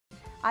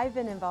I've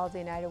been involved in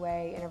United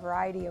Way in a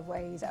variety of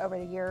ways over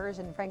the years,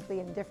 and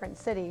frankly in different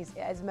cities.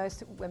 As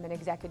most women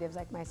executives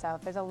like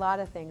myself, there's a lot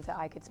of things that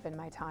I could spend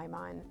my time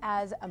on.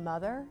 As a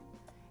mother,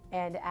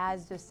 and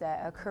as just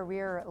a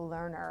career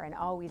learner and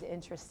always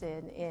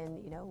interested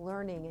in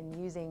learning and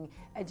using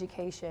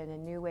education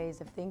and new ways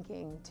of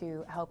thinking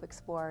to help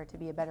explore to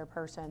be a better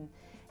person.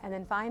 And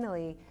then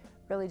finally,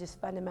 really just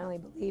fundamentally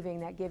believing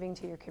that giving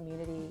to your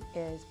community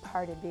is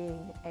part of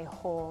being a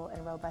whole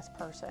and robust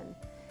person.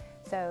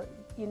 So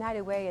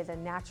United Way is a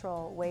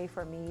natural way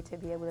for me to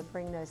be able to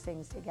bring those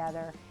things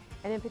together.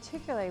 And in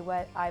particular,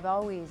 what I've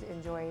always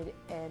enjoyed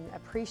and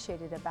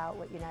appreciated about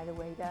what United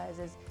Way does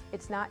is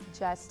it's not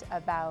just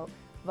about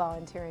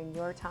volunteering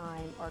your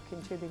time or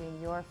contributing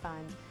your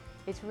funds.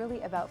 It's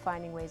really about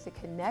finding ways to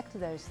connect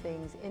those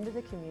things into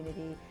the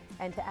community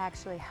and to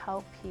actually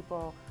help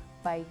people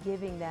by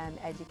giving them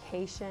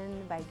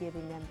education, by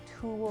giving them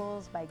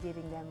tools, by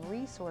giving them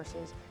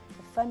resources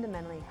to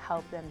fundamentally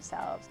help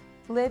themselves.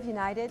 Live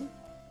united,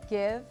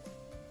 give,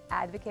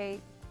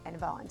 advocate, and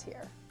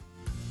volunteer.